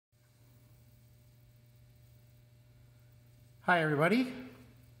Hi everybody.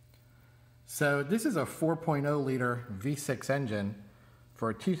 So this is a 4.0 liter V6 engine for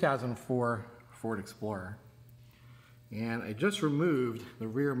a 2004 Ford Explorer. And I just removed the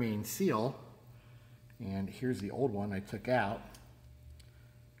rear main seal, and here's the old one I took out.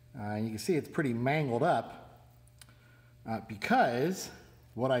 And you can see it's pretty mangled up because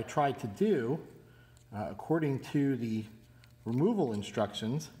what I tried to do, according to the removal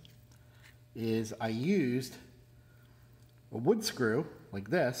instructions, is I used a wood screw like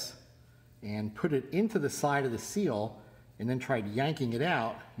this and put it into the side of the seal and then tried yanking it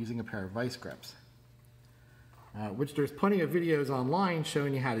out using a pair of vice grips. Which there's plenty of videos online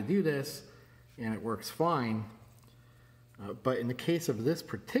showing you how to do this, and it works fine. But in the case of this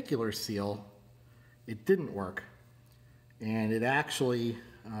particular seal, it didn't work. And it actually,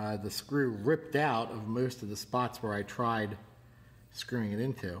 the screw ripped out of most of the spots where I tried screwing it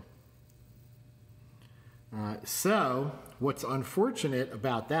into. So what's unfortunate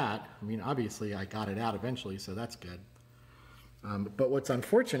about that, I mean, obviously I got it out eventually, so that's good. But what's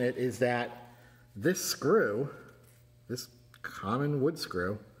unfortunate is that this screw, this common wood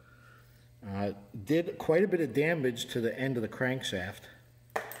screw, did quite a bit of damage to the end of the crankshaft.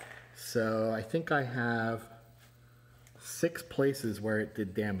 So I think I have 6 places where it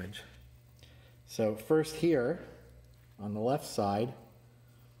did damage. So first here on the left side,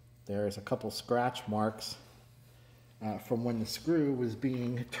 there's a couple scratch marks from when the screw was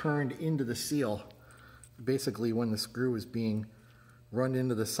being turned into the seal. Basically, when the screw was being run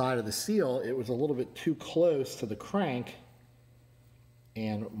into the side of the seal, it was a little bit too close to the crank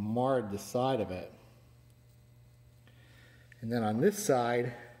and marred the side of it. And then on this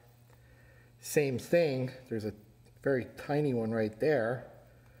side, same thing. There's a very tiny one right there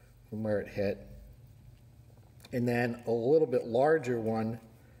from where it hit. And then a little bit larger one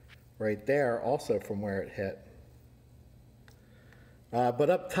right there, also from where it hit. But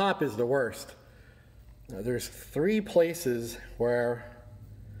up top is the worst. There's 3 places where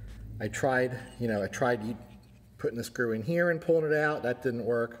I tried putting the screw in here and pulling it out. That didn't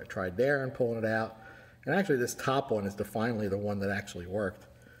work. I tried there and pulling it out. And actually this top one is finally the one that actually worked.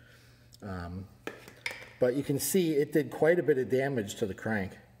 But you can see it did quite a bit of damage to the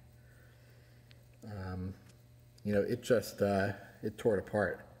crank. It just, it tore it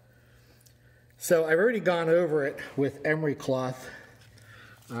apart. So I've already gone over it with emery cloth.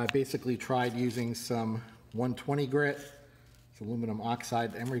 I basically tried using some 120 grit, it's aluminum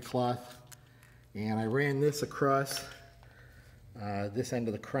oxide emery cloth, and I ran this across this end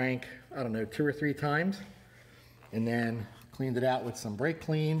of the crank, I don't know, 2 or 3 times, and then cleaned it out with some brake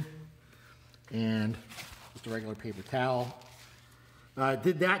clean and just a regular paper towel.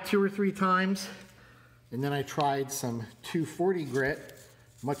 Did that 2 or 3 times, and then I tried some 240 grit,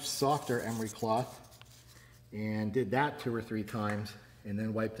 much softer emery cloth, and did that 2 or 3 times, and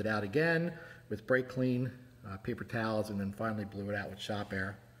then wiped it out again with brake clean, paper towels, and then finally blew it out with shop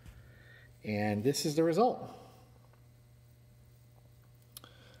air. And this is the result.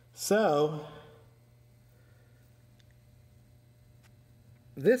 So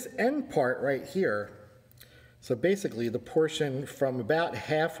this end part right here, so basically the portion from about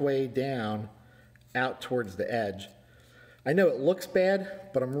halfway down out towards the edge, I know it looks bad,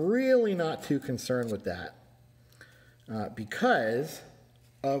 but I'm really not too concerned with that because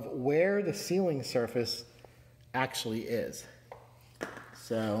of where the sealing surface actually is.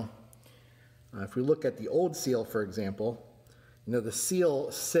 So if we look at the old seal, for example, the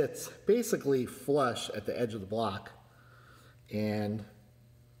seal sits basically flush at the edge of the block. And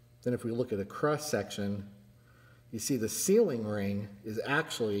then if we look at a cross section, you see the sealing ring is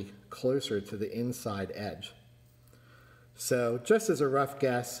actually closer to the inside edge. So just as a rough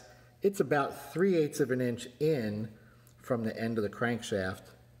guess, it's about 3/8 of an inch in from the end of the crankshaft,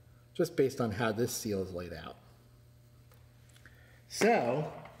 just based on how this seal is laid out.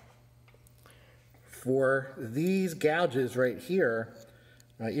 So for these gouges right here,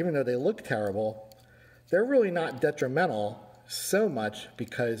 even though they look terrible, they're really not detrimental so much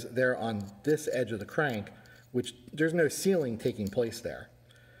because they're on this edge of the crank, which there's no sealing taking place there.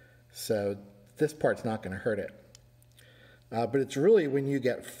 So this part's not going to hurt it. But it's really when you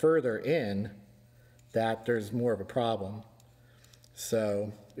get further in that there's more of a problem.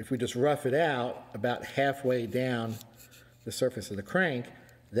 So if we just rough it out about halfway down the surface of the crank,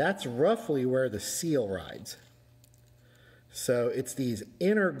 that's roughly where the seal rides. So it's these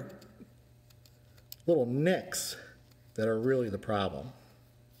inner little nicks that are really the problem.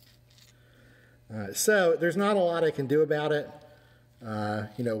 So there's not a lot I can do about it.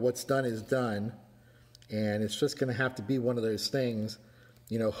 What's done is done. And it's just going to have to be one of those things.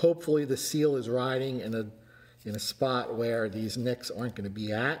 Hopefully the seal is riding in in a spot where these nicks aren't going to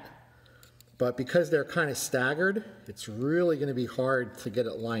be at. But because they're kind of staggered, it's really going to be hard to get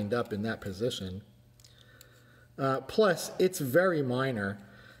it lined up in that position. Plus, it's very minor.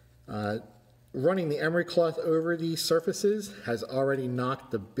 Running the emery cloth over these surfaces has already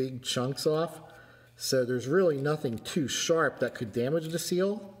knocked the big chunks off, so there's really nothing too sharp that could damage the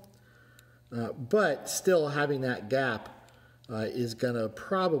seal. But still, having that gap is going to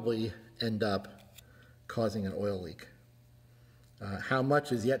probably end up causing an oil leak. How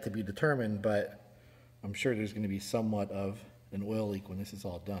much is yet to be determined, but I'm sure there's going to be somewhat of an oil leak when this is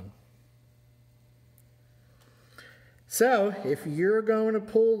all done. So, if you're going to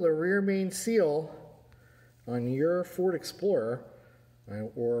pull the rear main seal on your Ford Explorer,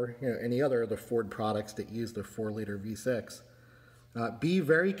 or any other of the Ford products that use the 4-liter V6, be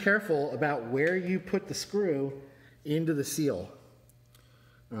very careful about where you put the screw into the seal.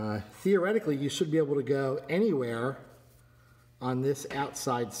 Theoretically, you should be able to go anywhere on this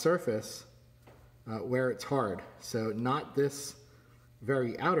outside surface where it's hard. So not this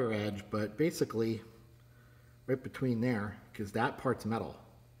very outer edge, but basically right between there, because that part's metal.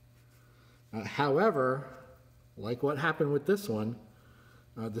 However, like what happened with this one,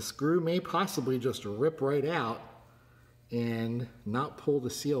 the screw may possibly just rip right out and not pull the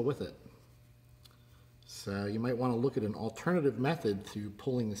seal with it. So you might want to look at an alternative method to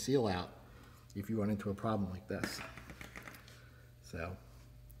pulling the seal out if you run into a problem like this. So,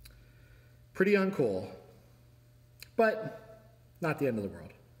 pretty uncool, but not the end of the world.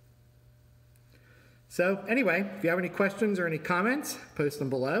 So anyway, if you have any questions or any comments, post them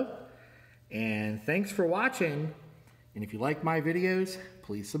below. And thanks for watching. And if you like my videos,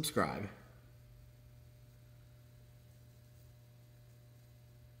 please subscribe.